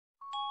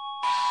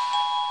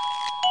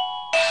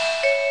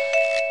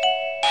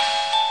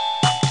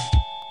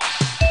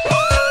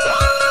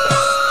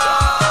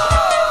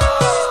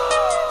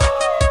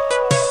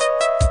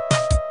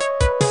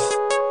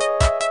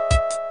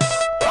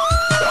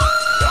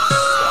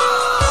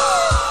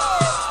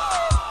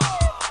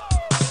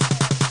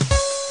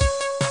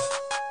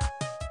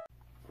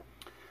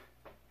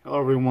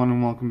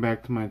welcome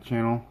back to my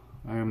channel.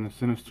 I am the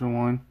Sinister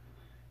one,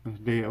 and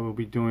today I will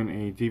be doing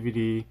a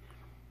DVD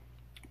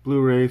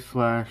Blu-ray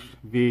slash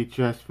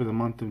VHS for the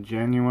month of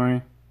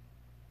January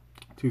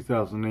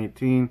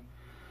 2018.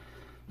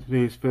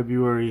 Today is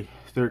February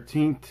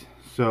 13th,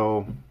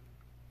 so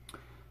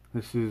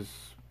this is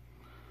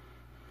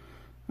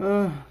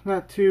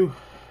not too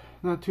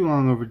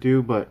long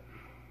overdue, but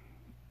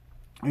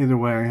either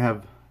way I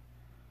have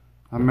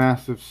a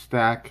massive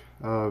stack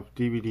of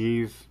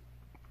DVDs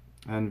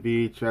and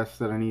VHS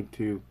that I need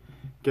to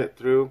get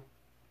through.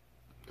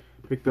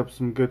 Picked up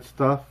some good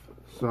stuff,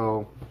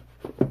 so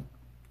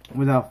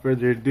without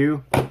further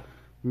ado, we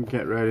can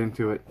get right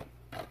into it.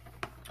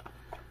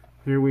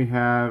 Here we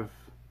have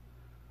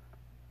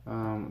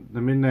the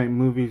Midnight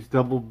Movies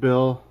Double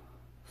Bill,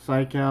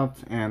 Psych Out,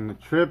 and The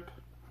Trip.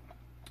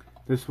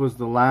 This was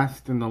the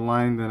last in the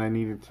line that I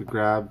needed to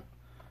grab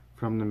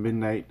from the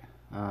Midnight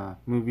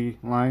movie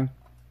line.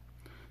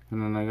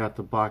 And then I got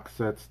the box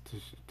sets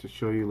to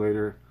show you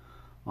later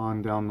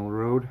on down the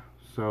road.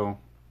 So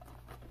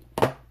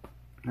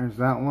there's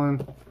that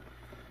one.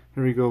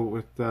 Here we go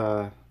with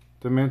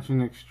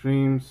Dimension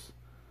Extremes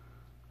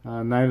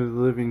Night of the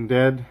Living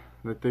Dead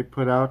that they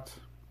put out,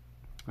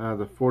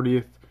 the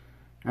 40th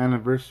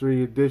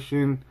anniversary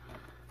edition.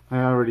 I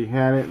already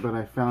had it, but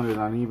I found it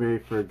on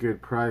eBay for a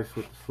good price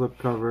with the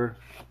slipcover,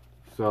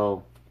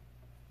 so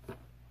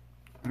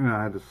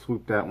I had to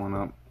swoop that one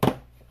up.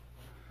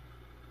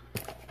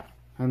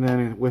 And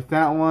then with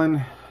that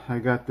one, I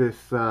got this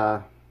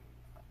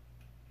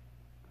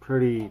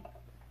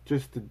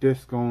just the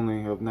disc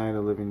only of Night of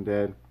the Living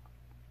Dead,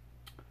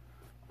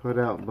 put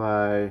out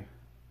by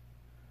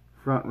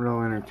Front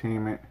Row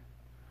Entertainment.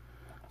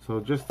 So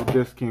just the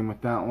disc came with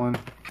that one.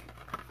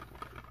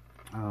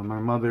 My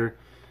mother,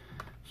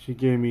 she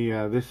gave me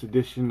this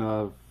edition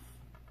of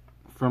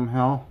From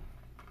Hell,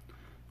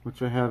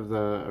 which I have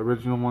the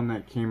original one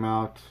that came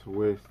out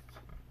with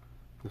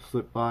the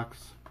slip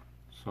box.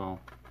 So,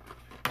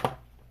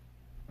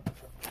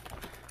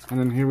 and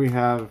then here we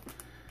have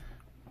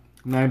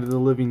Night of the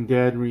Living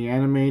Dead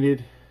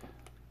Reanimated.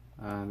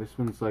 This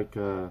one's like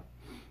a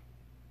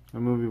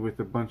movie with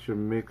a bunch of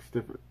mixed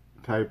different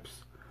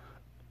types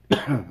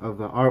of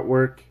the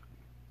artwork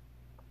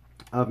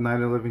of Night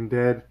of the Living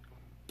Dead.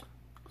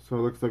 So it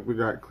looks like we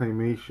got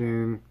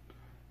claymation,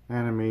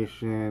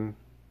 animation,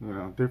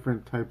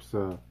 different types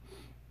of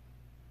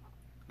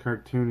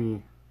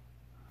cartoony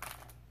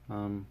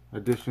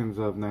editions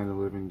of Night of the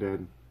Living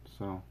Dead.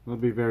 So it'll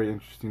be very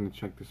interesting to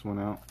check this one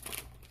out.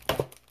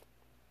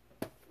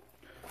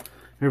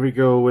 Here we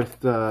go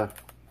with I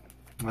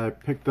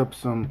picked up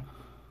some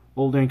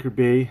old Anchor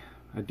Bay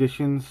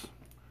editions.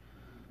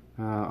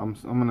 I'm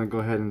gonna go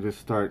ahead and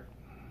just start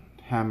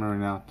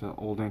hammering out the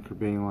old Anchor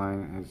Bay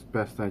line as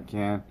best I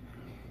can.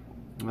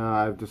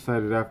 I've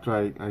decided after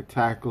I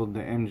tackled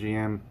the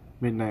MGM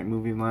Midnight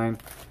movie line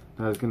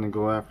that I was gonna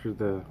go after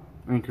the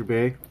Anchor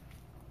Bay.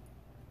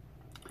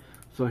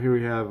 So here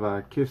we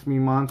have Kiss Me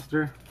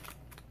Monster.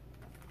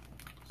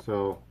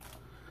 So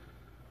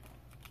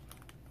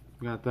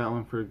got that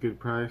one for a good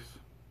price.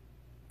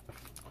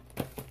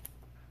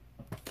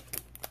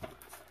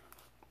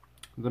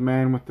 The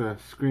Man with the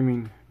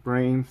Screaming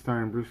Brain,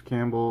 starring Bruce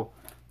Campbell.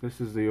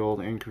 This is the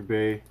old Anchor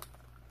Bay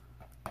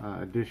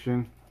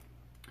edition.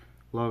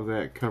 Love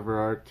that cover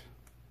art.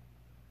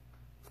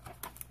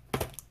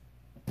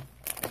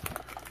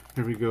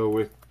 Here we go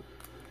with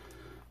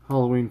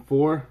Halloween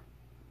 4.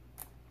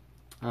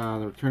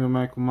 The Return of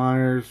Michael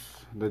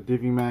Myers, the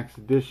DiviMax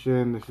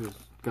edition. This has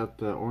got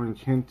the orange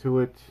hint to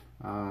it.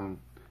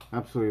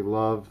 Absolutely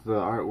love the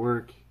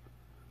artwork,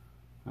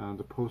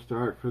 the poster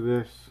art for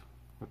this,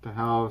 with the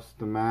house,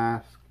 the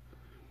mask,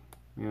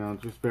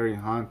 just very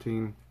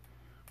haunting,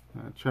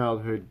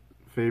 childhood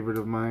favorite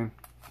of mine.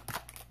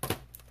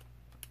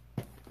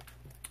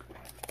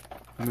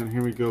 And then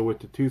here we go with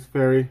the Tooth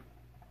Fairy,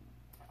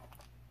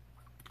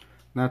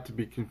 not to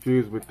be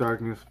confused with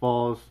Darkness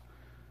Falls.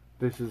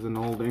 This is an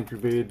old Anchor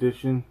Bay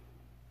edition,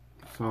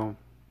 so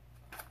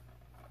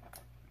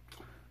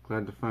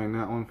glad to find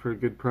that one for a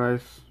good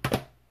price.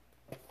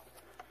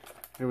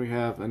 Here we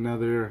have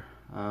another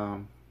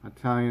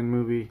Italian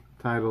movie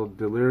titled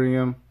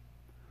Delirium.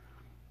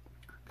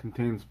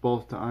 Contains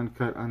both the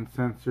uncut,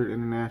 uncensored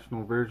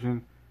international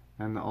version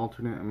and the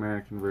alternate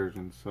American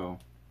version. So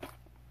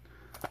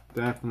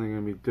definitely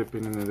going to be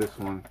dipping into this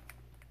one.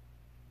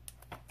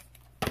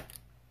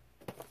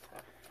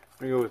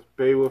 We go with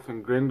Beowulf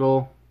and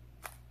Grendel.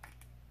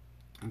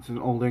 It's an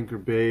old Anchor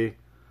Bay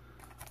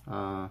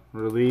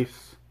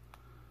release.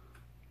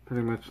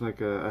 Pretty much like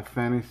a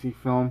fantasy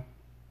film.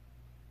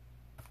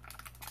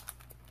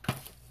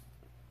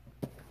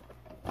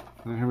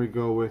 And here we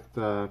go with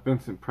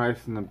Vincent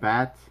Price and the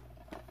Bats.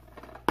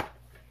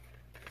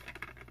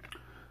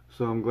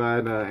 So I'm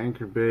glad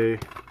Anchor Bay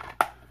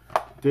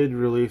did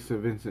release a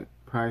Vincent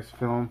Price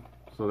film,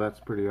 so that's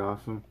pretty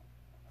awesome.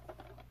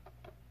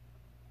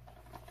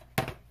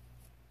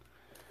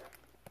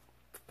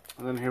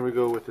 And then here we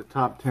go with the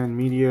top 10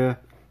 media.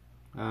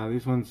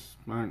 These ones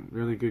aren't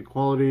really good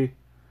quality,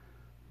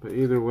 but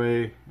either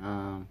way,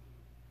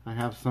 I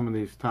have some of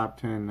these top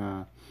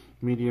 10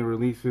 media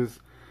releases.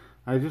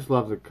 I just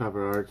love the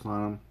cover arts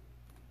on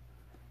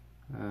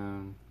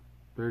them.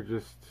 They're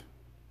just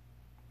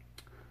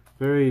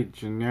very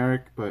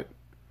generic, but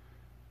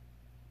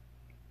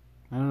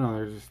I don't know,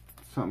 there's just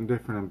something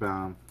different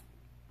about them.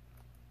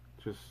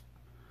 Just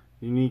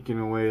unique in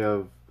a way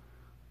of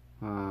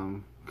a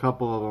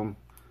couple of them.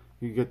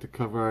 You get the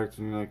cover arts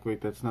and you're like,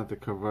 wait, that's not the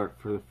cover art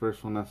for the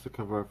first one, that's the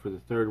cover art for the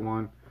third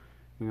one.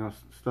 You know,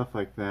 stuff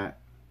like that.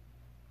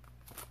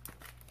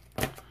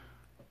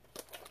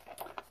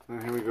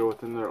 And here we go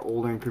with another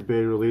old Anchor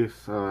Bay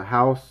release,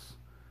 House.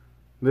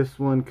 This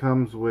one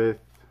comes with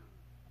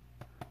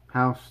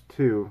House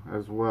 2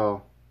 as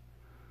well.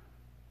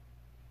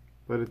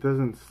 But it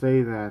doesn't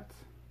say that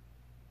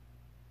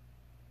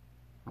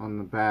on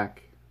the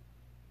back.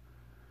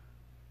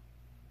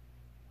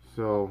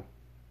 So,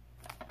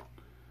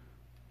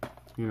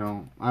 you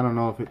know, I don't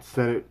know if it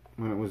said it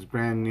when it was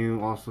brand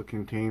new, also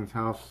contains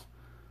House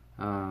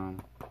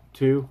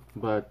 2,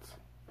 but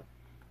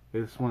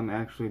this one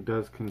actually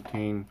does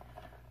contain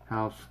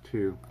House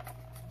 2.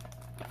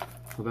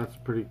 So that's a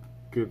pretty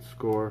good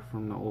score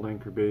from the old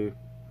Anchor Bay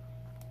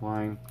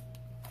line.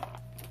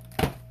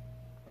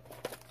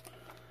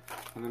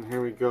 And then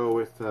here we go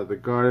with The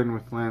Garden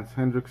with Lance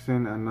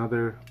Hendrickson,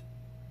 another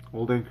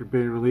old Anchor Bay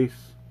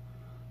release.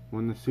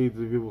 When the seeds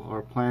of evil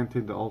are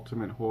planted, the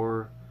ultimate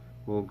horror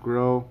will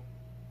grow.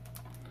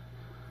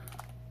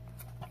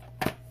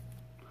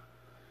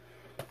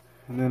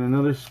 And then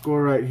another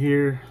score right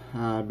here.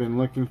 I've been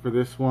looking for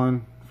this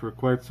one for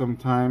quite some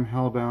time.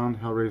 Hellbound,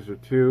 Hellraiser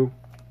 2.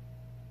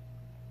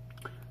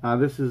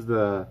 This is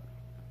the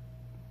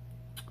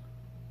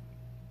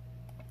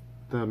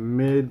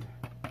mid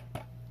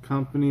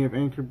company of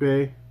Anchor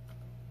Bay,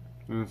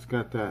 and it's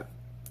got that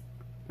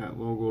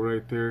logo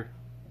right there.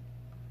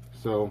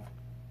 So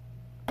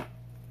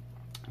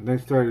they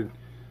started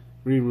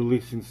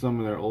re-releasing some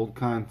of their old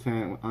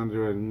content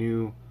under a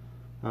new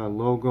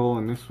logo,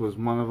 and this was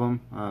one of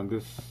them.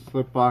 This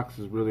slip box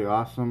is really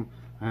awesome.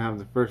 I have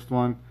the first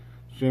one.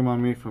 Shame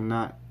on me from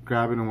not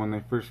grabbing them when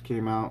they first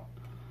came out.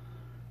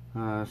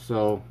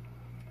 So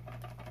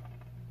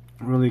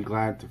really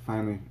glad to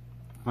finally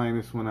find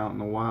this one out in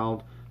the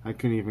wild. I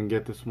couldn't even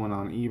get this one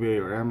on eBay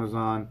or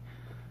Amazon.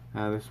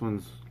 This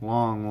one's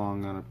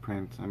long out of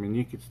print. I mean,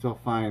 you could still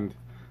find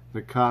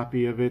the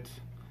copy of it,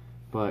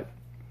 but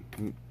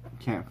you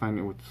can't find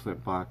it with the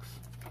slip box.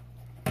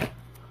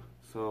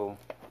 So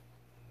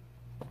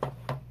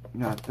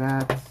got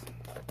that.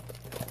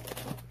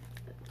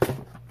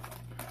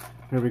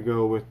 Here we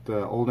go with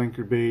the old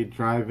Anchor Bay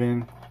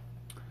Drive-In.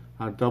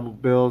 Double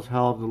bills,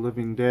 Hell of the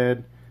Living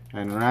Dead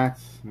and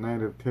Rats,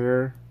 Night of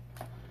Terror.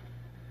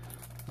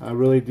 I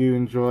really do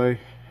enjoy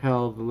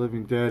Hell of the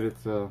Living Dead.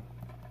 It's a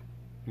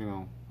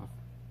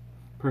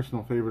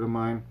personal favorite of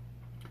mine.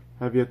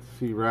 Have yet to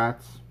see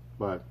Rats,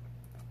 but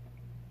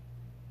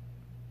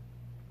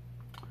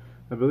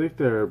I believe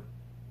they're,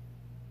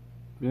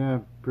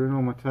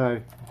 Bruno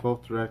Mattei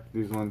both directed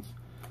these ones.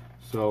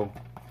 So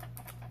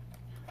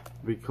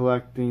I'll be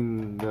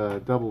collecting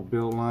the double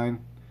bill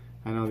line.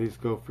 I know these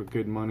go for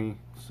good money,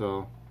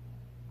 so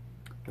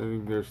I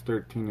think there's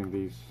 13 of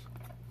these.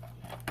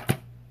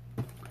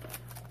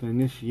 The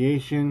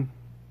Initiation,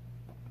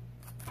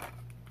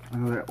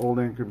 another old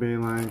Anchor Bay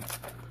line,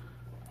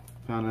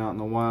 found out in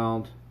the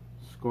wild,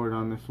 scored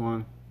on this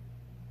one.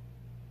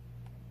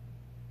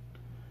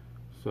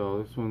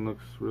 So this one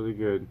looks really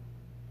good.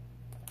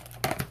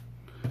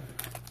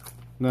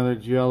 Another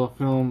Giallo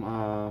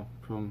film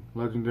from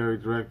legendary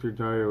director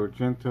Dario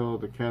Argento,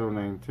 The Cat O'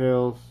 Nine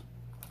Tails.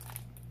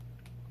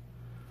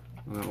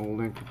 Another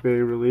old Anchor Bay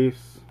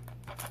release.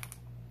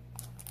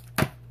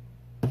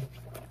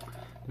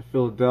 The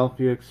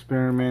Philadelphia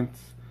Experiment,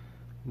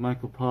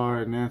 Michael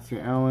Parr and Nancy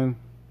Allen.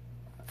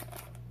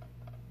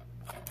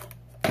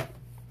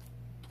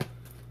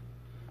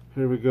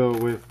 Here we go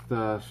with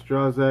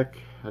Strazek,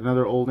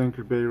 another old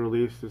Anchor Bay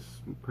release. This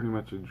is pretty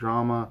much a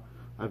drama.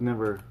 I've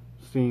never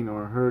seen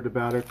or heard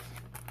about it,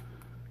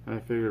 and I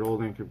figured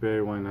old Anchor Bay,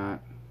 why not?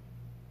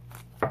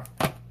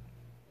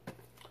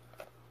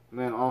 And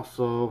then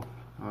also,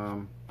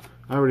 I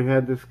already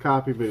had this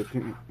copy, but it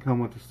didn't come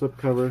with the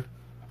slipcover.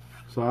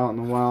 So out in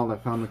the wild, I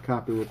found the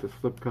copy with the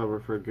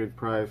slipcover for a good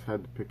price.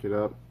 Had to pick it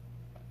up.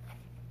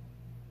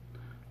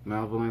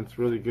 Malevolence,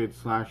 really good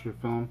slasher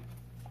film.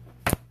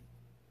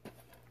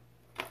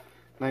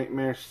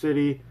 Nightmare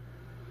City,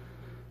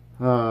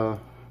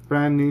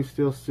 brand new,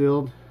 still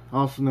sealed,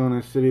 also known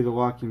as City of the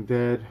Walking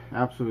Dead.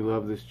 Absolutely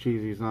love this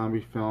cheesy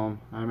zombie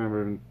film. I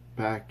remember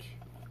back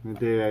in the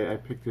day I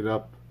picked it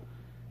up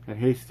at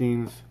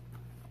Hastings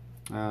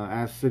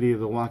as City of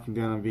the Walking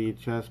Dead on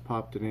VHS,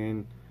 popped it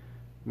in.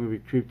 Movie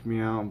creeped me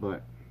out,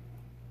 but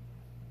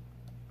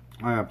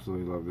I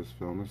absolutely love this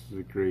film. This is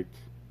a great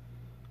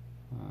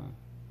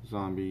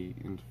zombie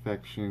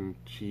infection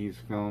cheese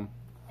film.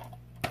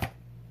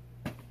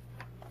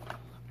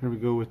 Here we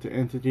go with The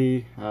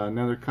Entity,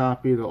 another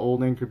copy, the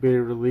old Anchor Bay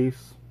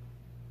release,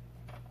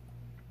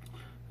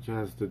 which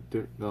has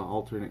the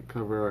alternate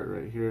cover art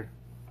right here.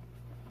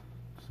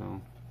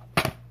 So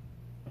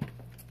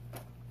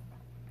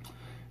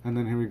And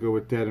then here we go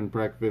with Dead and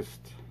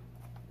Breakfast,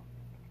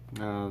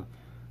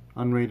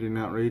 unrated and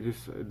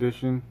outrageous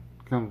edition.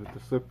 Comes with the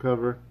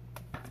slipcover.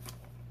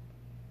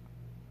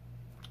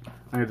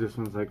 I heard this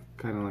one's like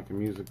kind of like a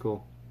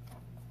musical.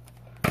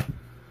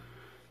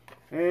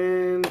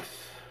 And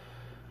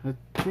I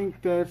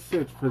think that's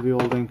it for the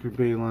old Anchor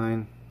Bay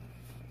line.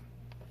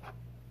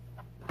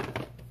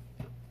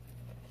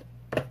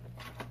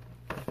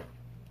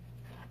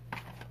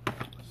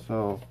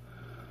 So,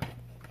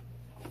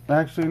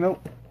 actually,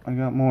 nope, I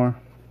got more.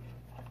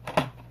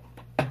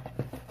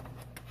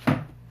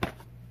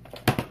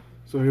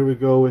 So here we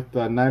go with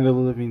Night of the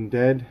Living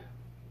Dead.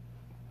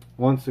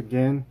 Once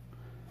again,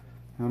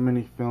 how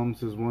many films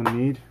does one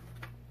need?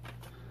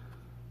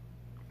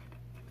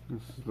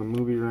 This is the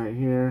movie right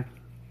here.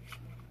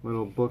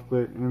 Little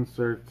booklet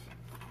insert.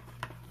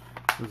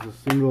 There's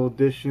a single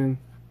edition.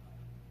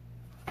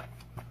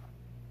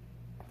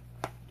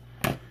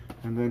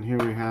 And then here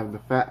we have the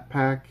Fat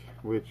Pack,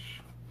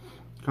 which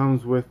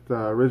comes with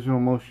the original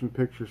motion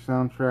picture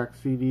soundtrack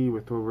CD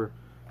with over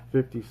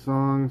 50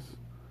 songs,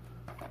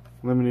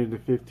 limited to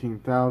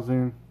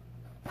 15,000.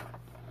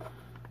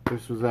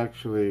 This was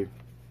actually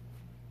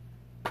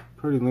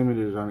pretty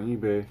limited on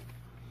eBay.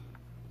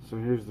 So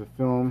here's the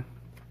film.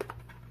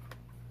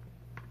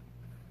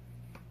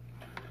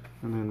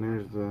 And then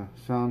there's the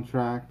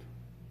soundtrack.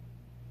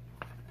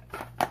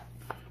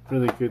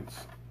 Really good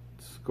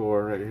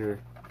score right here.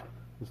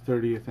 His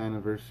 30th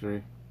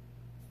anniversary.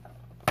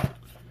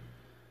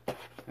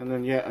 And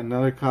then yet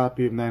another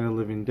copy of Night of the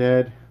Living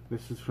Dead.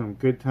 This is from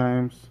Good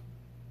Times.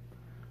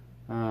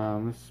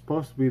 This is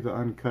supposed to be the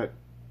uncut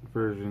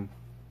version.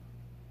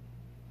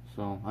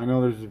 So I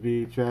know there's a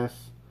VHS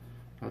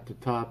at the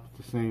top,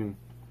 the same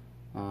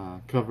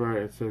cover art.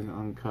 It says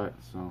uncut.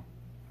 So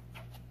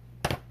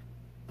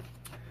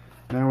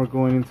now we're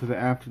going into the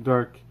After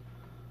Dark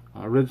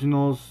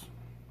originals.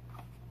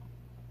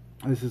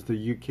 This is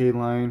the UK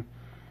line.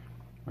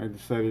 I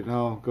decided,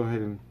 oh, go ahead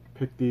and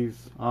pick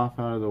these off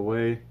out of the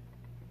way.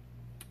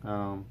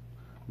 I'm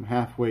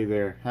halfway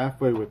there,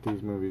 halfway with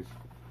these movies.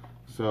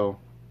 So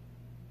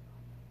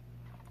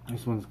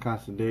this one's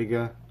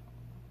Casadega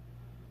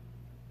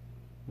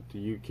with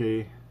the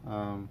UK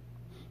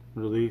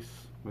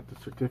release with the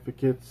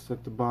certificates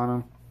at the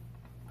bottom.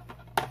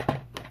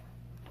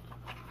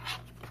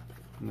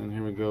 And then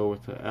here we go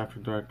with the After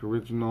Dark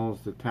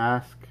originals, The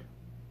Task.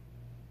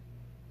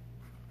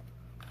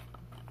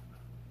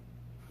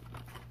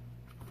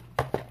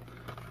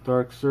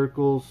 Dark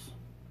Circles,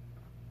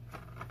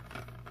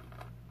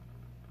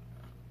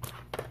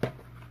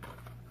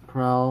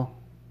 Prowl,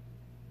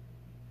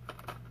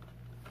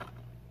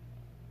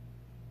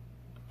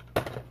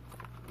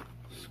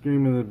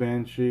 Scream of the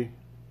Banshee,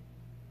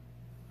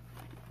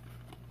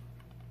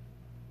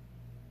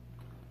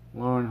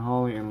 Lauren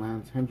Holly and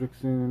Lance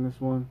Hendrickson in this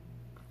one,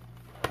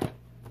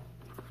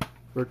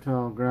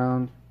 Fertile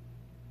Ground,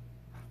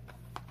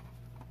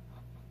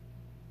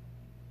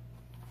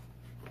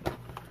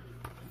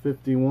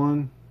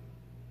 '51,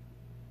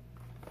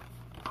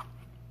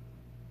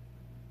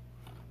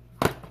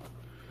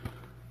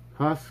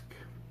 Husk,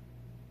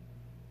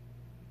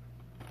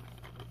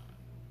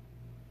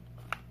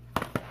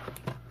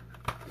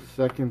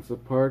 Seconds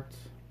Apart,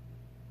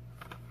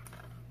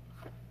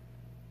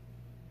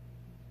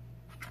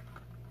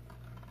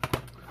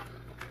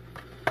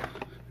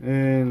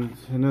 and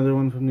another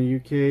one from the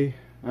UK.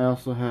 I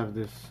also have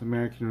this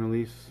American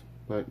release,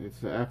 but it's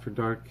the After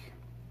Dark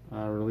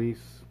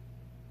release.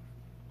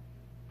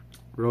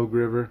 Rogue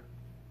River.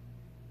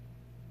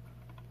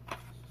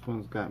 This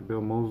one's got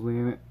Bill Moseley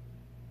in it.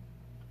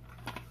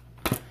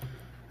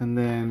 And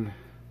then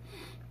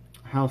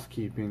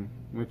Housekeeping,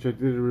 which I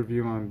did a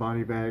review on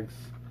Body Bags.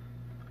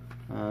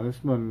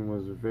 This one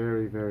was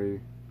very, very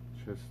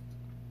just,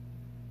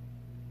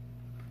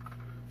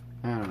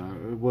 I don't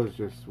know, it was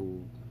just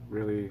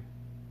really,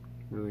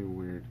 really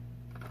weird.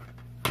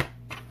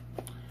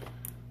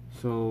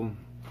 So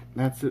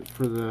that's it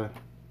for the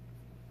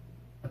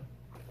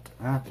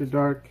After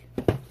Dark.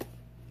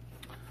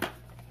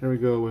 Here we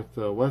go with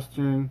the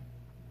Western.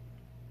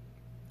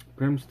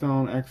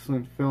 Brimstone,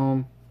 excellent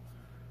film.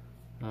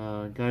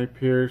 Guy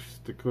Pearce,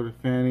 Dakota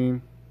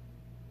Fanning.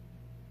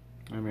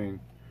 I mean,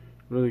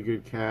 really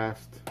good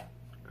cast.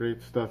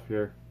 Great stuff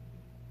here.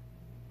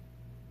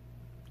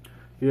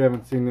 If you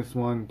haven't seen this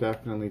one,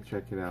 definitely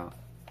check it out.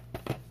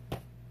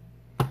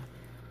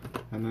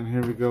 And then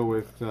here we go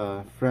with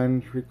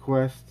Friend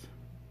Request.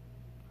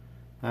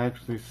 I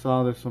actually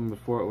saw this one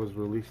before it was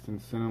released in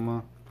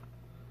cinema.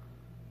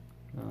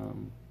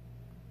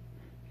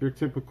 Your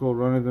typical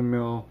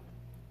run-of-the-mill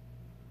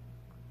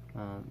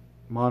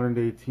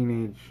modern-day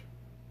teenage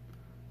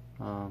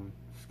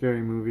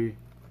scary movie.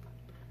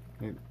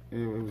 It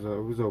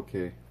was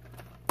okay.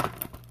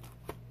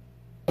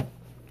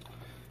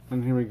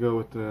 And here we go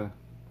with the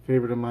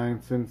favorite of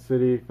mine, Sin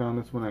City. Found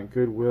this one at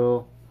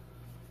Goodwill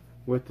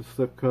with the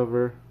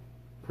slipcover,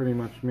 pretty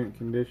much mint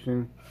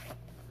condition.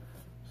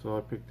 So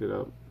I picked it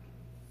up.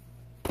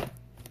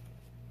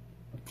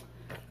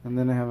 And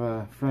then I have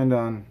a friend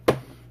on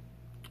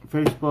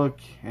Facebook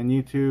and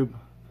YouTube,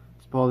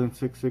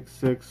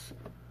 Spalding666,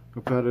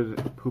 who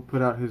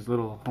put out his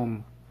little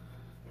home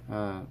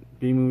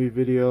B-movie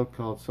video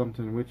called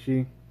Something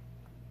Witchy.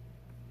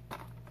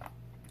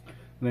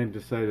 And I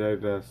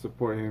decided I'd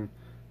support him,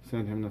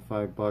 send him the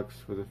 $5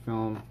 for the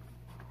film.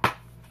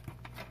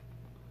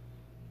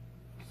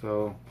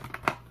 So,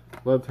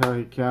 loved how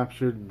he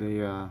captured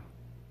the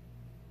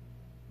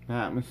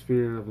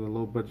atmosphere of the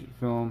low-budget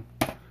film.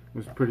 It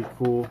was pretty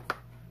cool,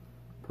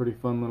 pretty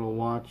fun little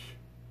watch.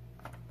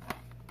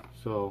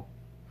 So,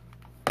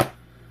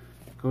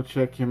 go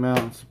check him out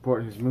and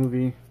support his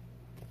movie.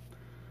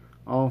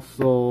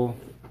 Also,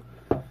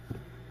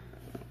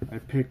 I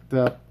picked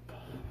up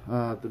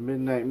the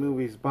Midnight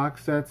Movies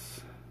box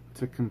sets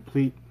to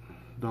complete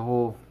the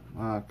whole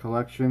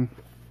collection.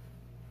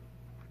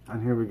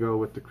 And here we go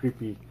with the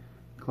Creepy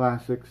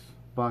Classics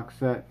box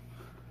set.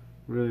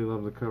 Really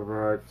love the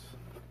cover arts.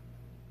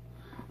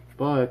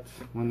 But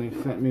when they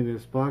sent me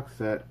this box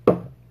set,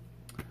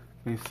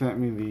 they sent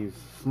me these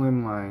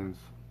slim lines.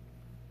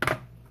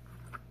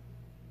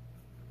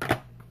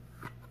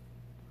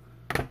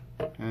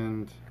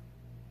 And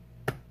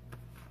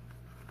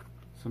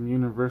some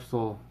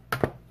Universal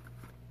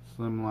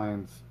slim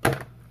lines,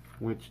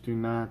 which do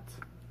not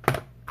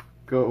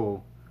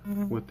go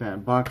with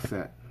that box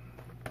set.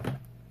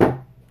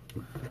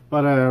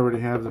 But I already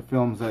have the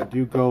films that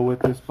do go with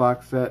this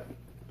box set,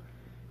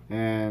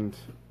 and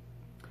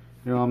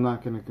you know, I'm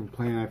not going to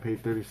complain. I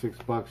paid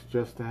 $36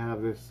 just to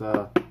have this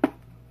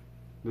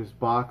this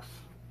box,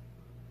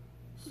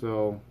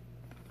 so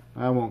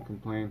I won't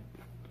complain.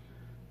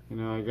 You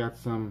know, I got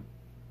 4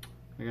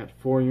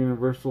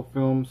 Universal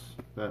films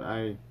that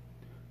I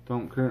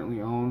don't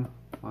currently own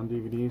on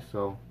DVD,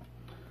 so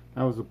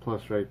that was a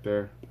plus right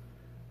there.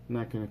 I'm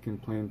not going to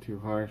complain too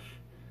harsh,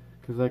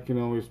 because I can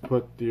always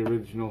put the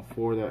original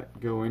 4 that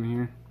go in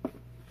here.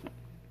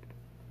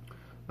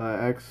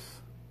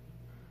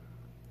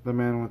 The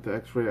Man with the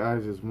X-Ray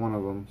Eyes is one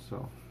of them,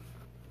 so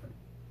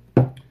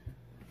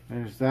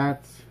there's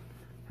that.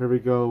 Here we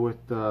go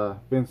with the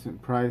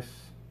Vincent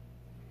Price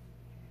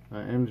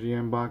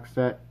MGM box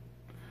set.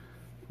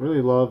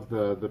 Really love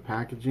the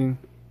packaging,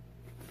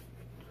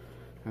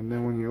 and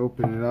then when you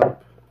open it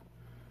up,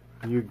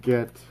 you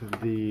get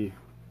the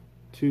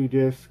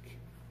 2-disc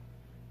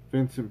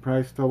Vincent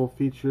Price double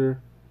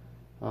feature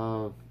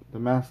of The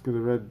Mask of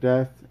the Red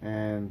Death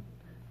and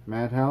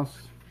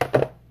Madhouse.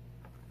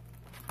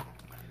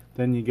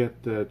 Then you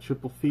get the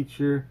triple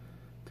feature,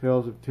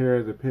 Tales of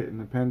Terror, The Pit and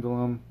the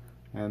Pendulum,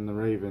 and The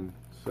Raven.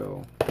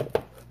 So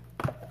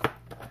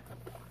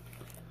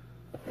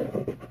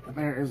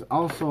there is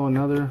also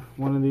another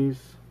one of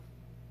these.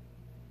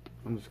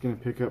 I'm just going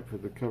to pick up for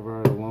the cover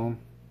art alone.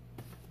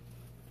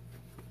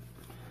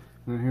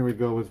 And then here we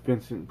go with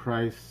Vincent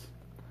Price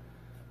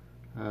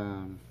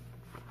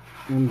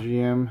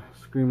MGM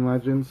Scream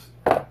Legends.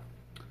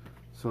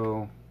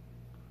 So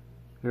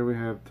here we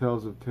have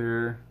Tales of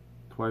Terror,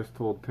 Twice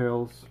Told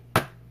Tales,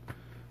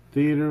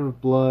 Theater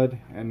of Blood,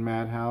 and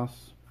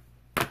Madhouse.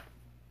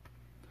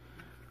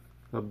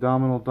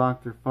 Abdominal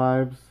Dr.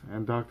 Phibes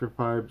and Dr.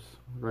 Phibes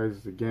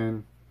Rises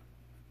Again.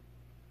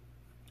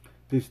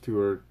 These two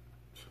are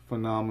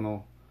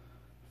phenomenal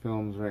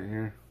films right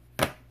here.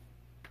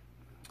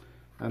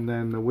 And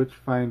then the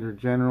Witchfinder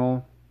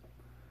General,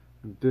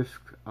 Disc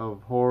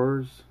of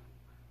Horrors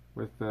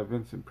with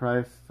Vincent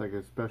Price. It's like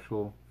a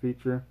special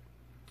feature.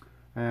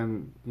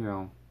 And, you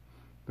know,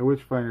 the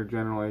Witchfinder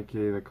General,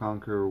 aka the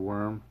Conqueror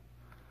Worm.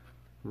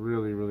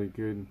 Really, really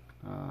good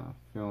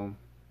film.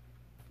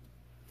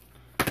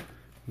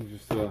 He's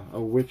just a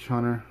witch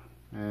hunter,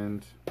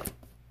 and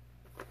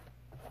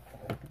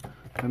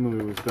that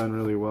movie was done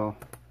really well.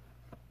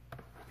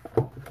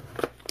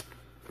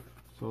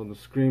 So the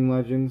Scream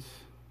Legends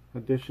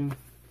edition.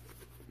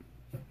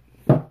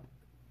 And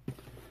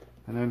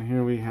then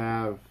here we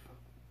have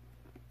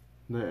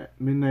the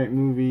Midnight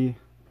Movie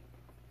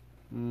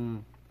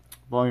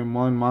Volume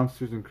 1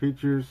 Monsters and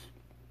Creatures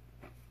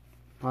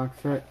box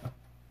set.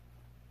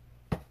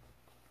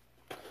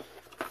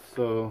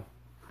 So,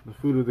 The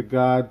Food of the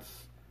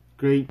Gods,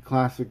 great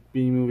classic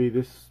B movie.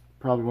 This is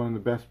probably one of the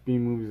best B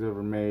movies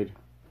ever made.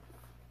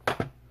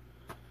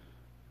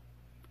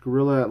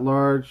 Gorilla at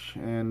Large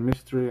and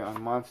Mystery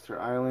on Monster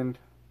Island.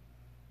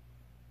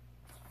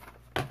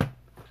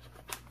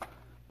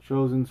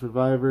 Chosen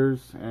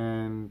Survivors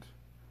and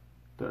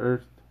The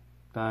Earth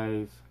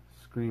Dies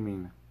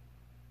Screaming.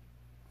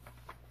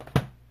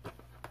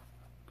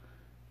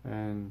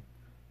 And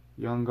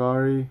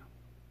Yongari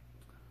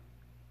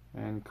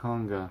and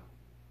Conga.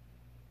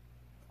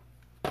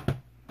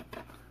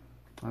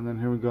 And then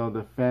here we go,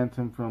 The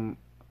Phantom from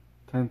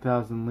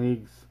 10,000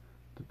 Leagues,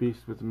 The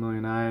Beast with a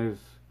Million Eyes,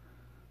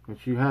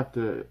 which you have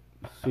to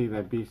see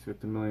that Beast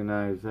with a Million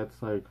Eyes.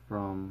 That's like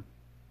from,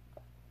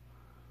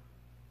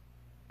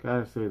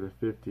 gotta say, the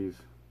 50s.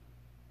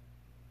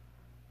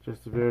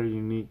 Just a very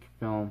unique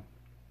film.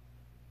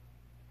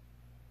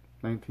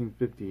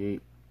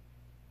 1958.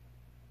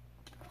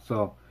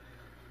 So,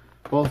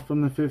 both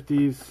from the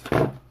 50s.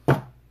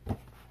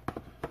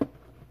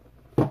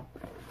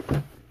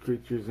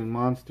 Creatures and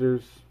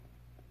Monsters.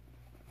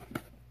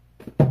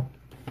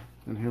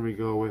 And here we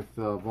go with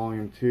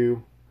Volume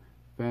 2,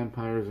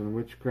 Vampires and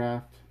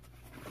Witchcraft.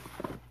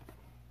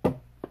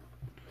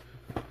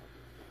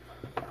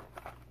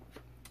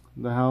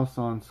 The House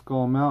on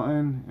Skull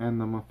Mountain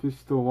and the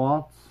Mephisto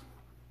Waltz,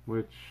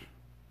 which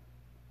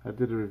I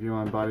did a review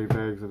on Body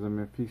Bags of the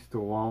Mephisto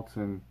Waltz,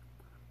 and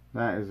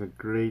that is a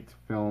great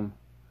film.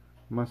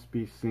 Must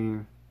be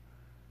seen.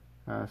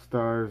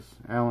 Stars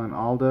Alan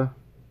Alda.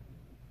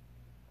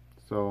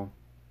 So,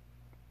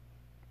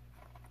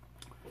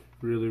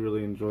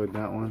 really enjoyed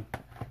that one.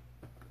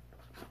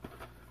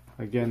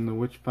 Again, the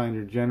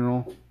Witchfinder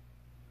General,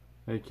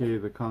 aka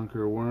the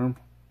Conqueror Worm.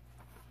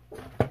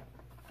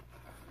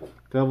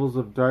 Devils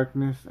of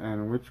Darkness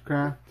and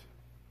Witchcraft.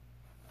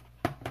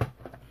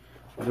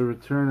 The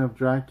Return of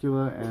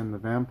Dracula and the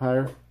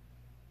Vampire.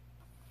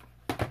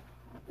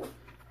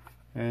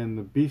 And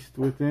the Beast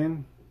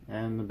Within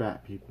and the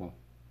Bat People.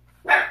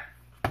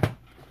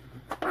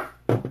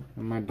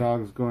 And my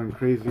dog's going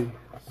crazy,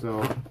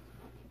 so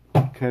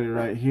cut it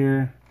right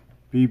here.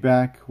 Be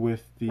back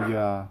with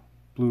the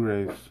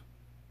Blu-rays.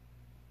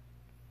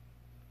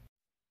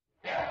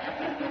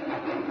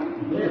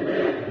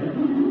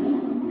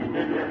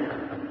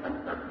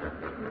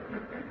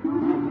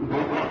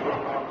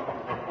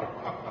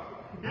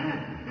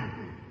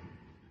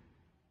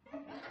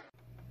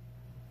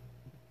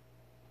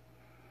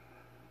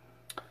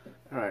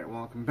 Alright,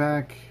 welcome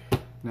back.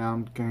 Now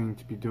I'm going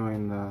to be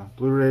doing the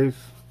Blu-rays.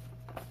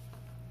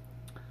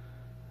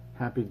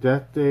 Happy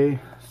Death Day.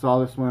 Saw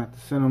this one at the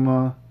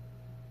cinema.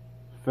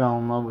 Fell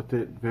in love with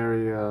it.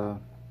 Very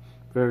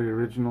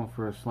original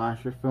for a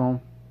slasher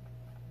film.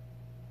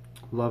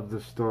 Loved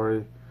the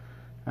story.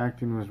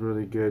 Acting was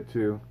really good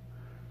too.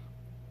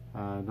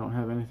 Don't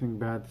have anything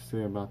bad to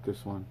say about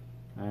this one.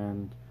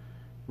 And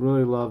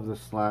really love the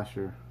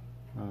slasher.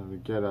 The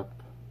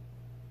get-up.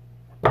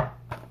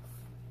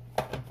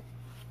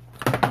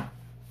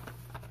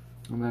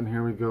 And then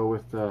here we go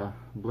with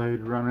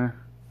Blade Runner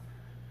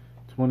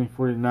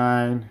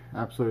 2049.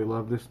 Absolutely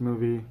love this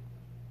movie.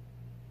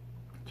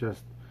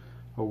 Just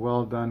a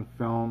well done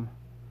film.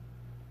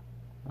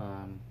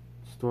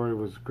 Story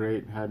was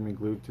great. Had me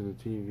glued to the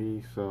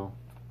TV. So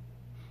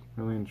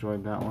really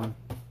enjoyed that one.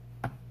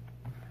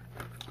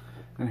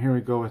 And here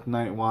we go with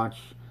Night Watch.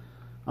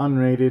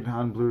 Unrated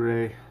on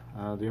Blu-ray.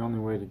 The only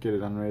way to get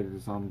it unrated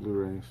is on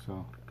Blu-ray.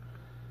 So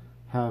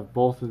have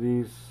both of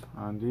these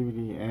on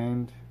DVD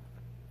and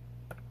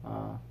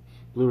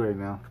Blu-ray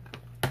now.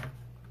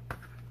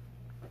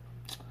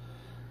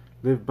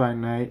 Live by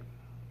Night,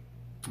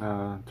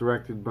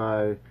 directed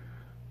by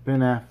Ben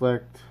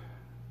Affleck.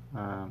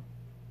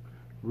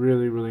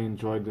 Really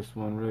enjoyed this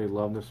one. Really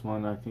loved this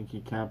one. I think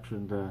he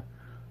captured the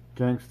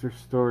gangster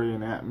story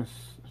and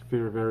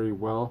atmosphere very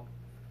well.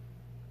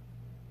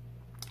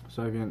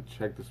 So if you haven't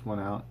checked this one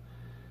out,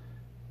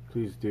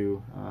 please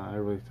do. I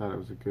really thought it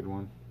was a good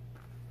one.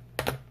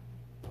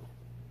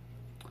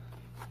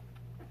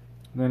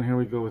 Then here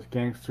we go with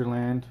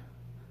Gangsterland.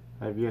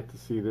 I've yet to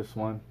see this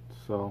one,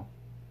 so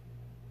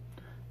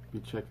I'll be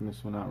checking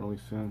this one out really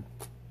soon.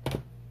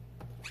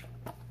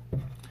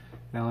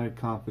 LA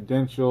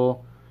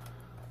Confidential.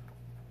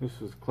 This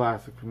was a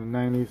classic from the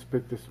 90s.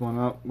 Picked this one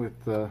up with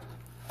the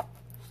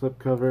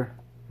slipcover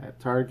at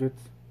Target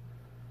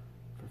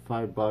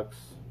for $5.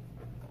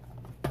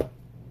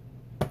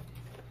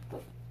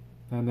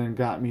 And then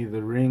got me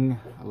the Ring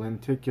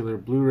lenticular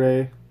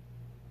Blu-ray.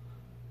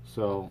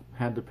 So,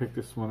 had to pick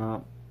this one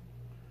up.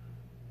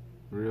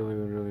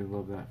 Really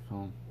love that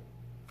film.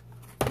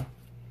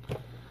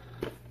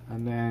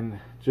 And then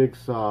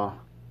Jigsaw,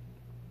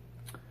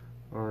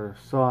 or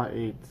Saw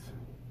 8.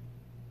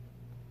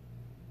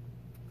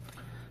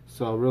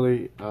 So,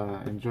 really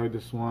enjoyed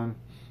this one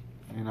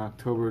in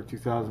October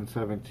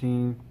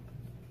 2017.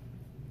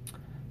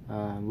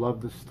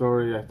 Loved the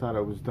story. I thought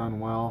it was done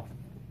well.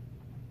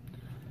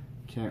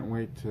 Can't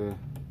wait to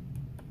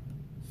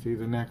see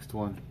the next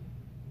one.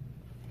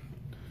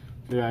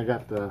 Yeah, I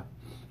got the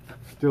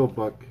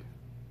Steelbook.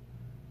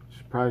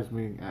 Surprised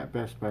me, at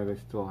Best Buy they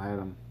still had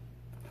them.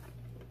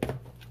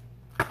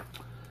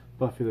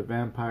 Buffy the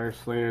Vampire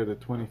Slayer, the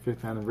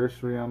 25th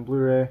anniversary on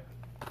Blu-ray.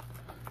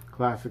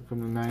 Classic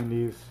from the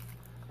 90s.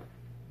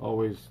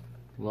 Always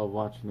love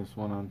watching this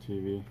one on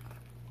TV.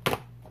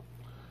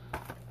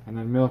 And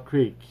then Mill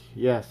Creek.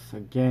 Yes,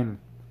 again,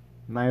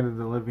 Night of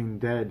the Living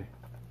Dead.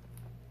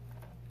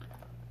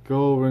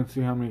 Go over and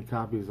see how many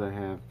copies I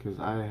have, because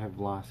I have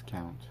lost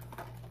count.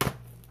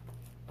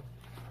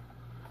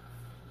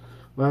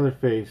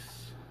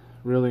 Leatherface.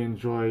 Really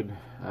enjoyed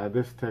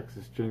this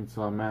Texas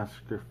Chainsaw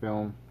Massacre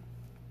film.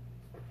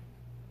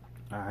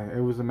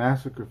 It was a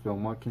massacre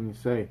film, what can you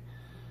say?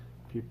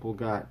 People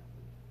got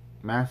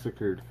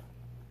massacred.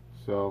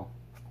 So,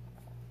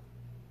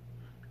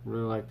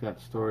 really like that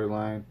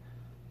storyline.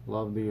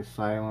 Love the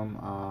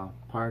asylum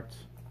parts.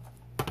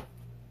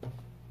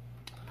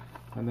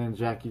 And then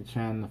Jackie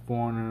Chan, The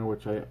Foreigner,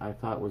 which I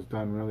thought was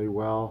done really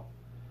well.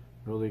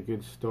 Really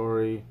good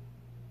story.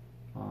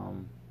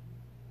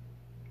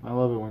 I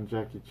love it when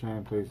Jackie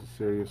Chan plays a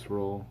serious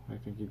role. I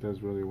think he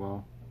does really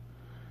well.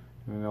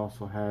 And it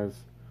also has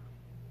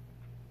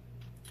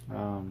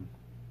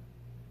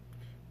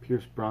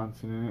Pierce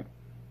Bronson in it.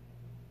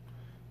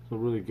 So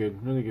really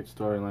good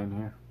storyline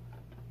here.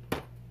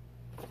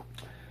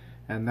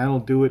 And that'll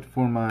do it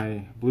for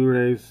my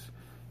Blu-rays.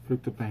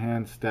 Picked up a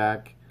hand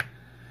stack.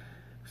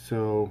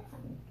 So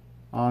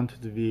on to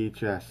the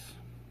VHS.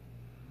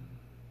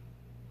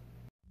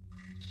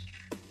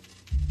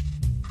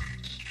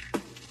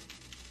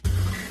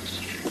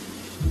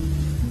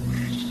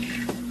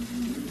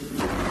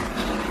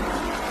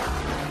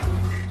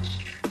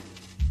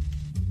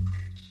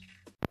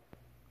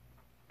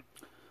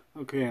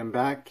 Okay, I'm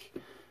back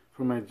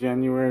for my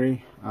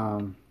January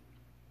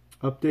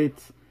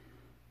updates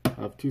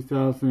of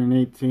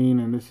 2018,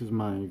 and this is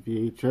my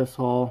VHS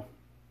haul,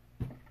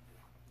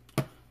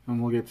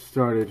 and we'll get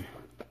started.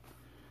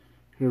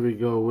 Here we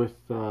go with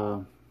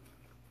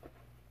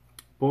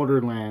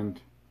Borderland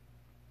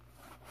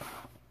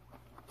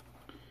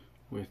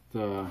with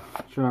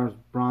Charles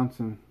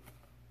Bronson.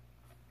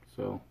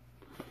 So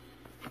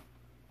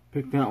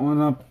picked that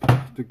one up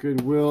at the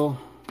Goodwill.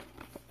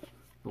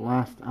 The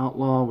Last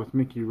Outlaw with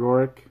Mickey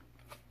Rourke,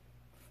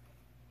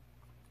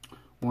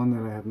 one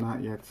that I have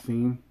not yet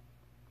seen,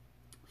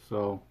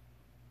 so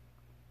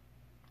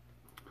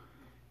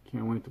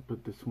can't wait to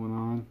put this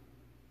one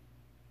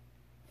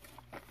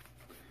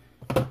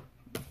on.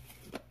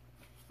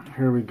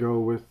 Here we go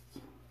with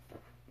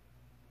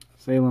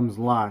Salem's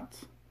Lot.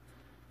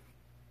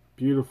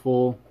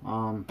 Beautiful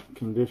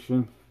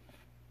condition.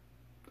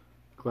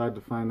 Glad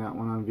to find that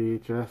one on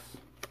VHS.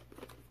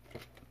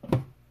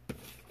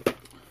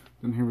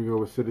 Then here we go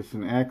with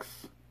Citizen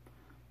X.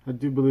 I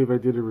do believe I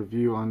did a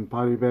review on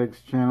Body Bag's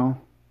channel.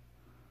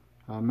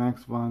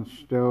 Max von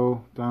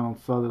Stowe, Donald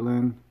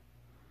Sutherland,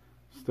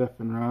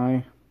 Stephen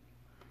Rye.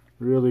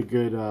 Really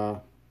good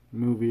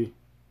movie.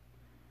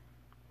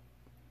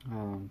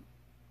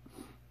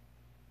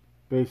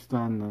 Based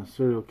on the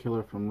serial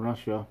killer from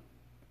Russia.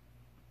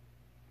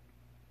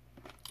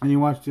 And you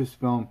watch this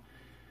film,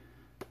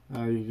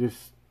 you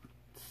just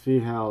see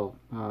how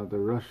the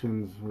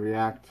Russians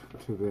react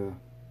to the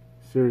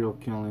serial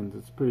killings.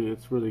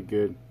 It's really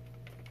good.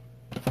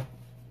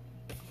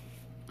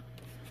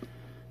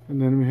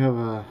 And then we have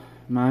a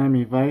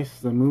Miami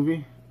Vice, the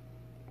movie.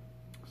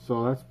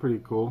 So that's pretty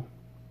cool.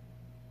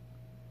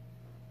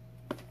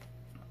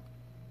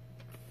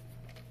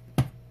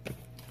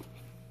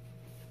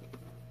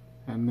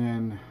 And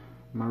then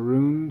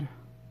Marooned,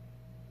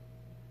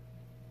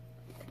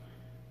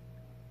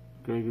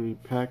 Gregory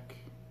Peck,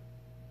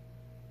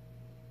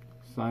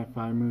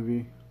 sci-fi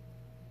movie.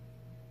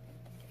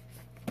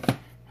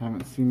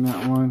 Haven't seen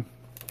that one.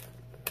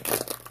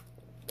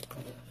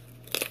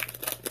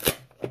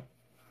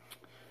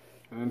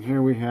 And then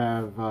here we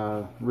have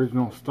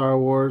original Star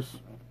Wars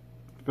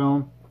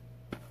film.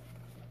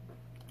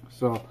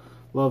 So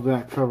love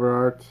that cover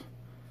art,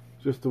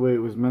 just the way it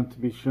was meant to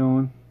be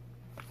shown.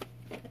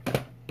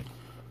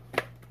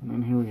 And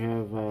then here we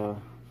have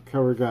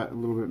cover got a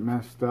little bit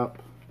messed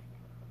up.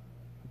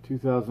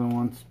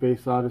 2001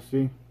 Space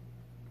Odyssey.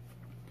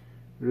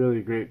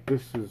 Really great.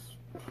 This is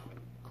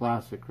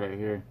classic right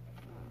here.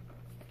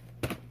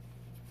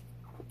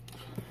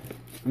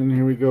 And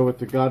here we go with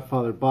the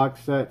Godfather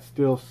box set,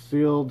 still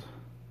sealed.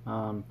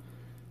 Got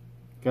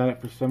it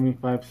for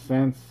 75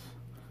 cents.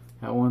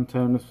 At one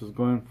time this was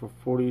going for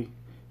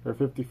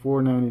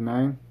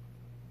 $54.99.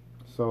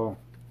 So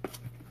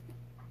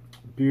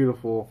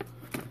beautiful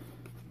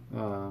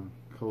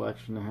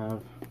collection to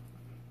have.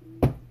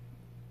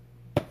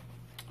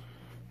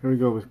 Here we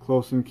go with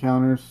Close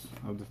Encounters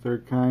of the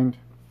Third Kind.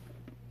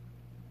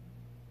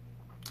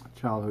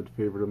 Childhood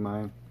favorite of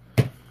mine.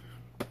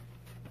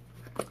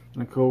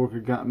 My coworker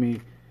got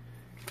me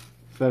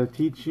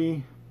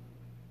Satatichi.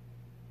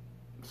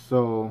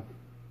 So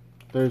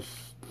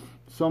there's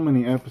so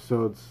many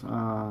episodes.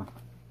 So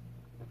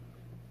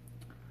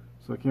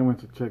I can't wait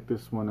to check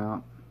this one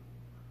out.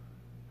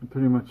 I'm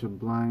pretty much a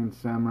blind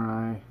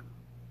samurai,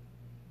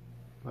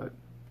 but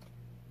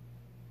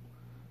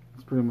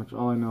that's pretty much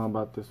all I know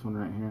about this one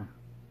right here.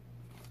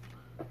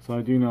 So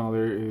I do know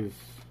there is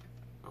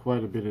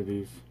quite a bit of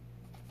these.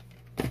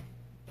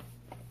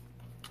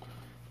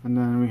 And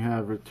then we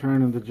have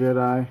Return of the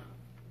Jedi.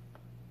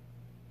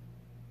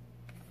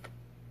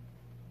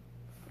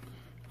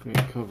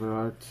 Great cover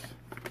art.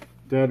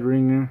 Dead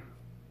Ringer.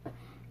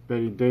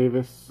 Betty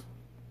Davis.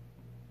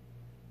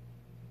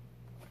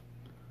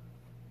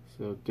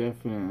 So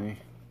definitely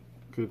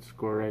good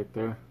score right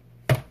there.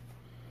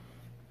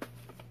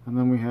 And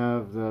then we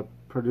have the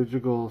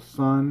Prodigal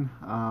Son.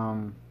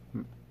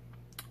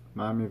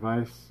 Miami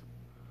Vice.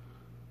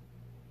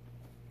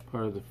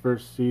 Part of the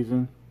first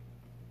season.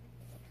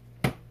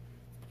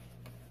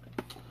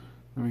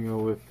 Then we go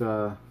with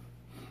the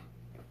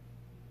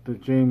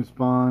James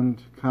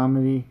Bond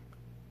comedy.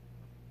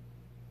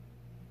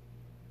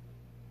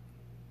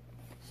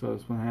 So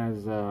this one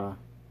has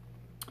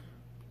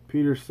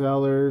Peter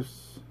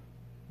Sellers,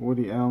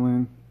 Woody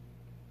Allen,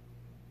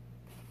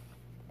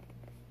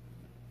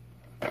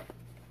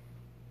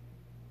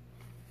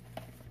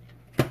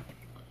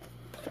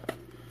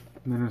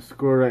 And then a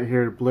score right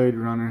here, Blade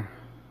Runner.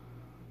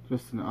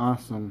 Just an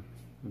awesome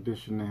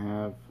edition to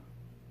have.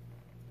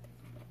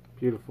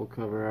 Beautiful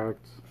cover art.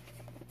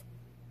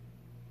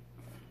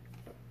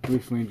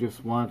 Recently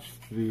just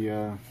watched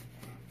the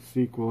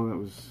sequel that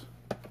was...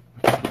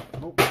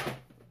 Oh.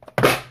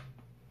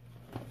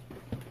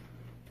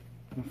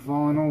 I'm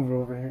falling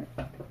over here.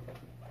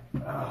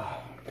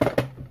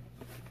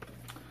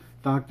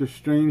 Doctor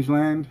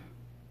Strangeland.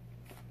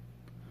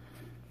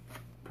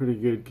 Pretty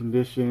good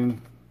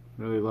condition.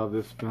 Really love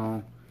this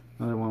film.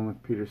 Another one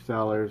with Peter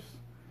Sellers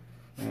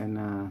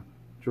and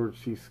George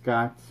C.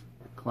 Scott.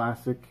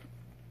 Classic.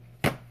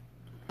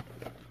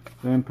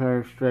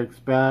 Vampire Strikes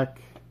Back.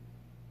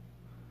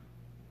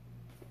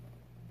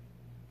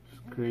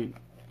 Just great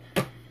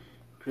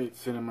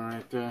cinema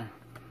right there.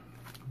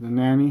 The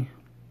Nanny.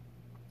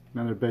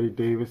 Another Betty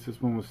Davis.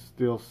 This one was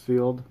still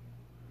sealed.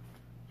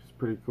 Which is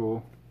pretty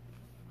cool.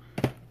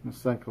 A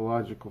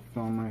psychological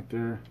film right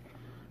there.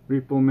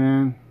 Repo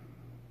Man.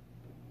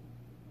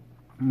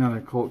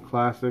 Another cult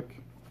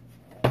classic.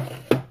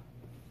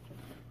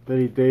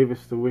 Betty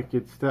Davis, The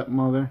Wicked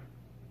Stepmother.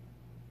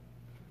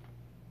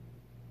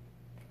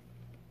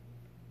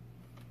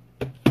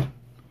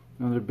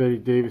 Another Betty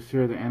Davis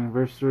here, The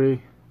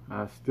Anniversary.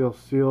 Still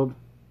sealed.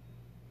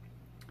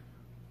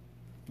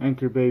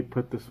 Anchor Bay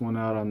put this one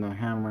out on the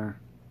Hammer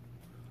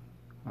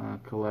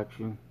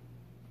collection.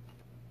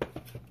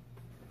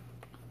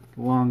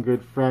 Long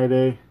Good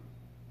Friday.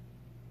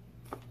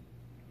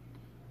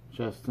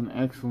 Just an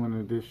excellent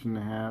edition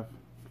to have.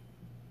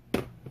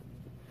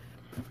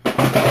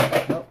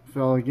 Oh,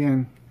 fell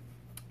again.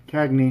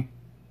 Cagney.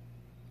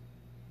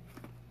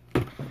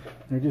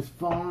 They're just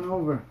falling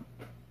over.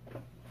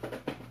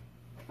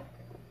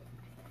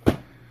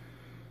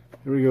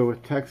 Here we go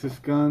with Texas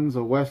Guns,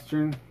 a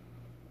Western.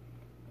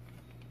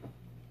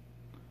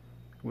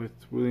 With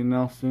Willie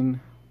Nelson.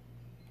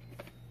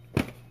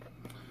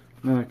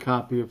 Another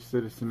copy of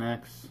Citizen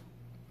X.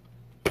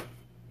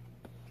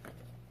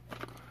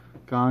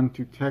 Gone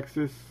to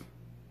Texas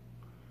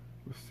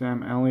with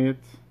Sam Elliott.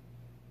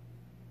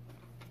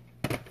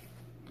 And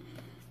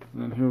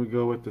then here we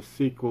go with the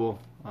sequel,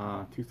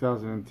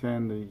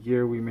 2010, The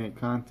Year We Made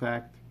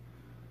Contact.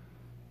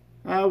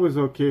 It was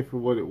okay for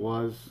what it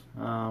was.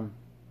 I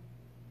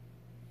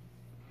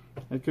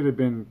could have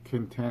been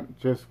content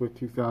just with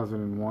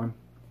 2001.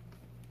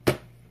 And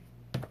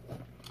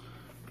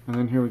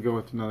then here we go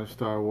with another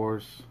Star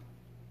Wars.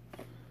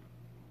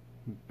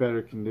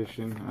 Better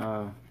condition.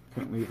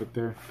 Couldn't leave it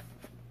there.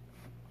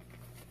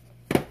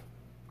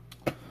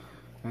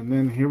 And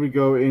then here we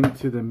go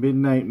into the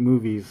midnight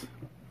movies.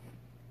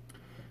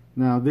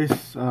 Now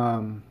this, what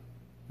I'm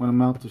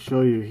about to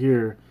show you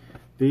here,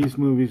 these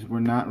movies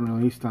were not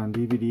released on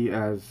DVD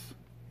as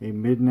a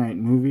midnight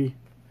movie.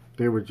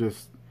 They were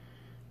just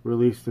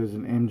released as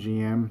an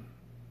MGM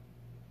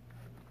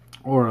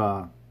or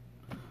a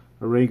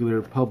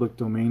regular public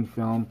domain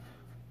film.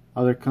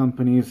 Other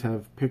companies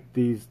have picked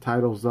these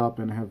titles up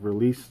and have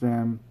released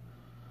them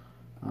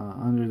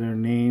under their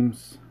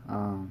names.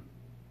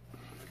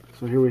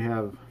 So here we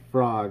have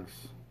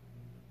Frogs,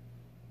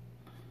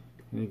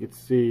 and you can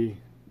see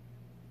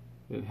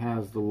it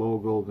has the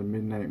logo, the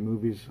Midnight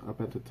Movies,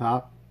 up at the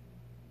top.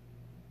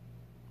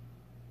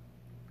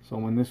 So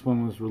when this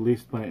one was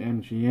released by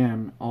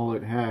MGM, all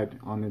it had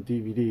on the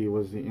DVD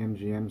was the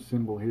MGM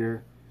symbol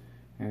here,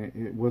 and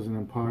it wasn't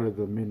a part of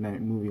the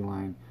Midnight Movie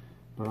line.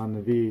 But on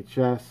the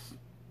VHS,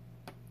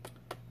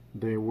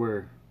 they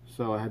were.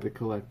 So I had to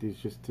collect these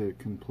just to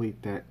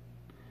complete that,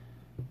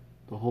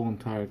 the whole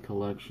entire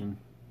collection.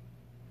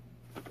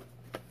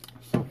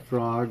 So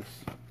Frogs.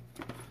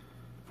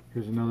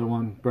 Here's another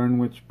one, Burn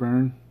Witch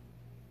Burn.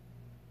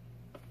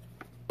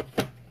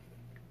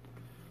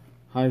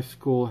 High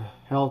School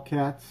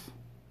Hellcats.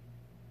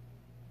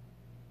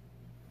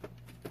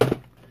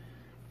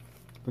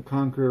 The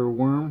Conqueror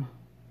Worm.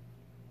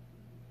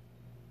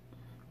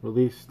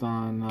 Released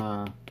on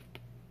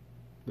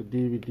the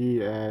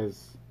DVD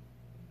as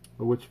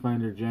a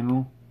Witchfinder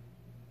General.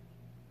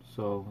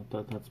 So I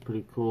thought that's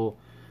pretty cool.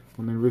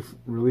 When they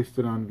released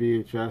it on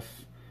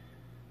VHS,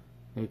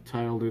 they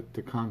titled it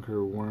The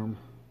Conqueror Worm.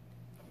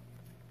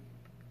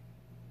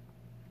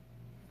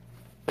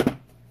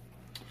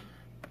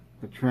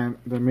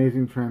 The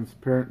Amazing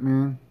Transparent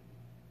Man.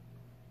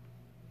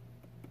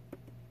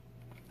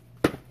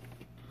 The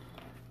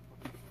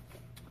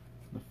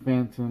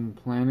Phantom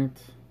Planet.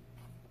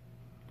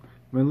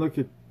 I mean, look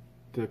at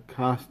the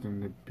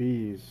costume, the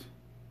bees.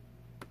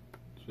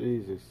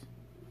 Jesus.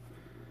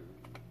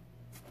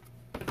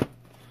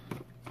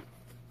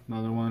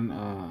 Another one,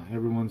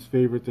 everyone's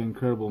favorite, The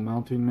Incredible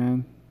Melting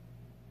Man.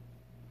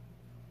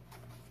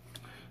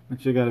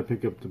 Actually, I gotta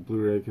pick up the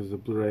Blu-ray because the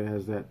Blu-ray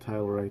has that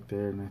title right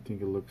there, and I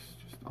think it looks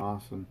just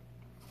awesome.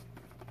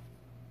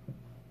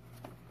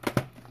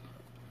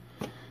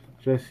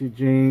 Jesse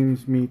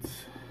James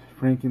meets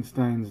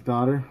Frankenstein's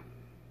daughter.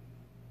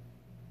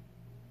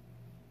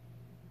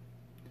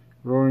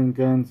 Roaring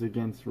Guns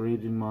against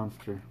Raging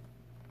Monster.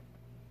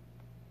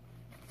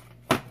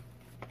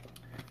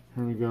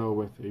 Here we go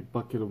with A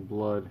Bucket of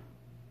Blood.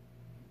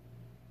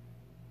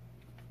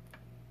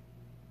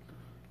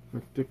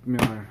 with Dick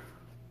Miller.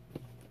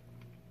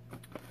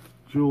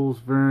 Jules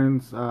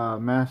Verne's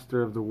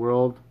Master of the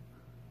World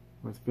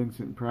with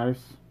Vincent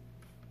Price.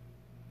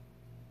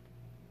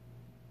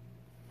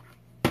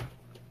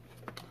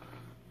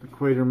 The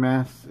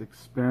Quatermass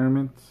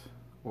Experiment,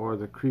 or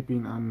The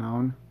Creeping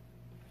Unknown.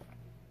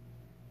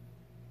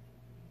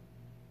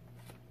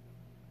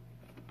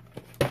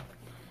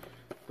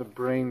 The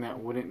Brain That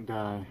Wouldn't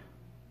Die.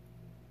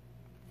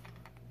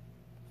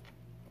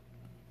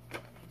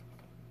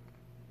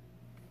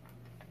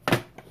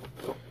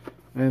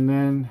 And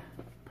then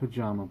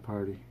Pajama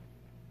Party.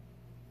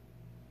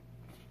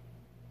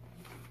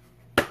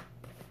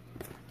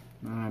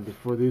 Alright,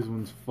 before these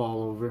ones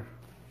fall over,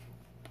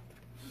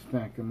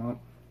 stack them up.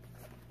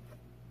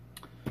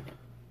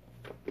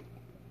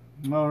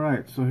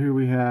 Alright, so here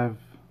we have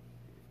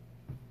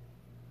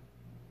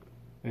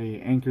a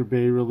Anchor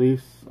Bay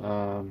release,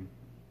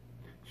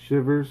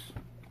 Shivers,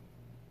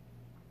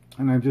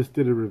 and I just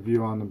did a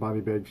review on the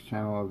Body Bags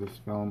channel of this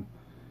film,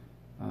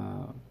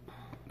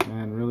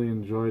 and really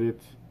enjoyed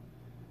it.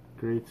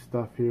 Great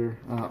stuff here.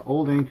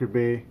 Old Anchor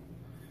Bay.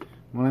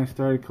 When I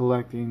started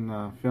collecting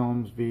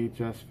films,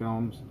 VHS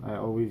films, I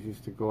always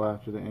used to go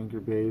after the Anchor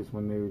Bays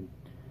when they would,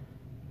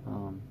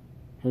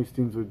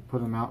 Hastings would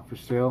put them out for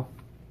sale.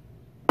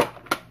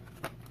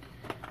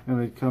 And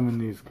they'd come in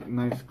these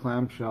nice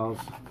clamshells.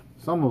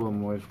 Some of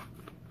them would.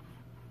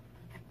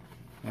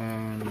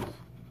 And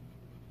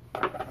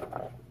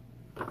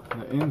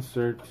the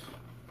insert,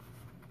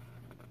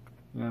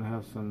 you know,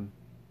 have some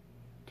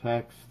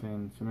text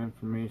and some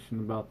information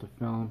about the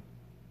film.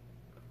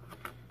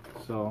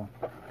 So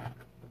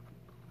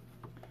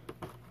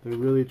they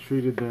really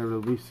treated their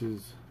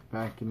releases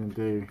back in the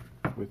day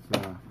with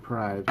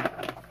pride.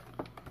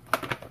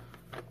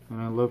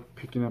 And I love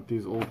picking up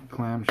these old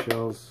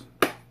clamshells.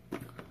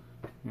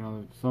 You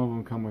know, some of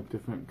them come with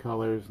different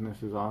colors, and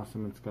this is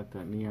awesome. It's got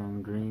that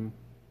neon green.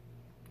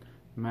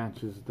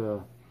 Matches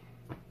the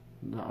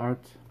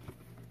art.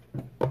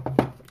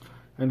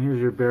 And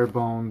here's your bare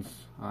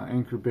bones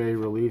Anchor Bay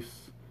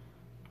release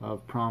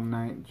of Prom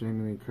Night,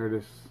 Jamie Lee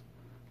Curtis,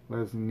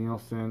 Leslie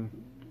Nielsen,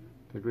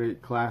 the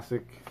great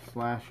classic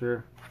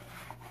slasher.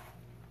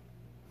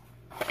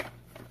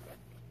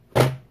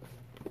 And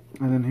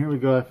then here we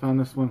go, I found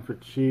this one for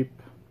cheap.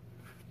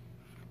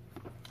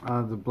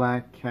 The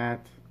Black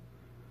Cat,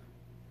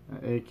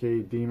 aka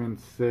Demon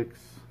 6.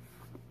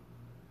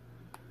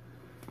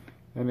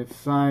 And it's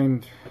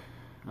signed,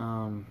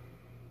 I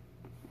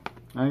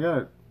got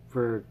it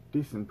for a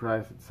decent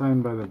price. It's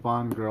signed by the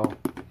Bond girl.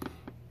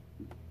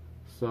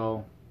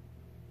 So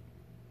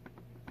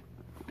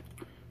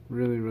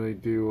really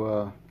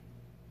do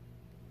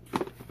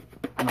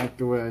like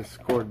the way I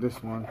scored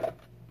this one.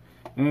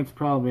 And it's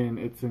probably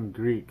it's in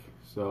Greek,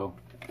 so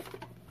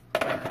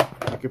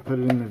I could put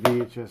it in the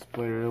VHS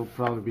player. It'll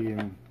probably be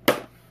in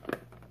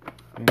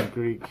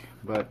Greek,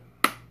 but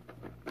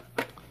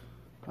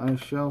I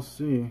shall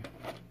see.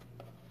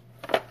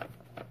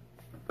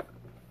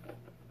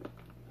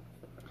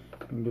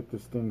 And get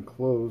this thing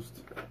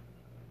closed.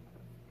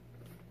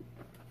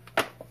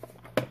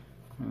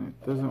 And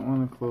it doesn't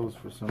want to close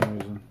for some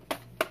reason.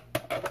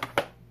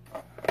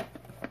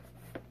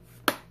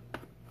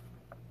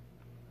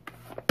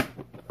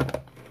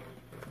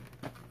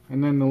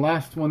 And then the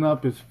last one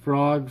up is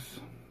Frogs.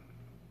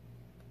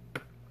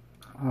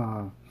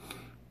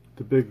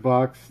 The big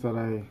box that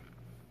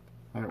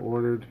I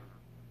ordered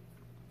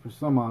for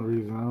some odd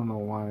reason. I don't know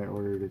why I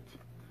ordered it,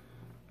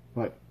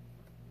 but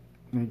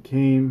it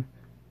came.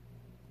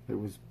 It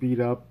was beat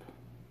up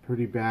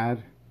pretty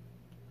bad,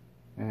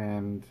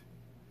 and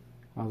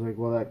I was like,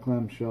 well, that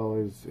clamshell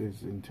is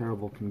in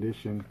terrible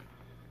condition.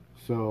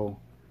 So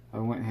I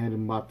went ahead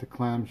and bought the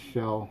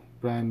clamshell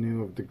brand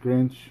new of the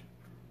Grinch,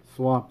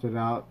 swapped it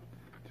out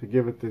to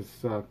give it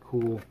this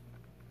cool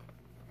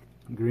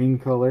green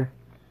color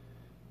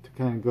to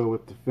kind of go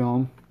with the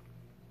film.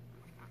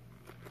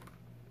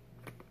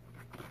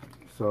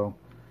 So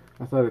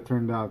I thought it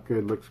turned out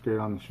good. Looks great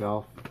on the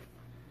shelf.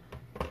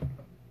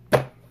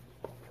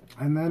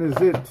 And that is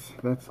it.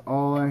 That's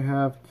all I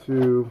have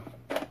to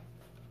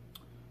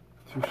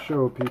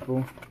show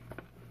people.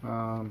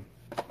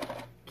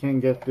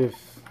 Can't get this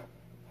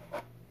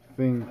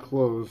thing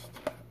closed.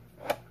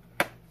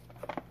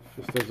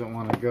 Just doesn't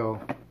want to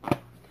go.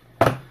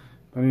 But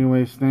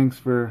anyways, thanks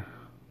for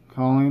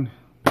calling.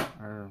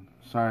 Or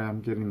sorry,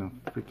 I'm getting a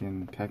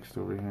freaking text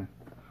over here.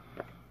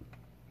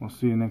 We'll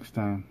see you next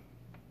time.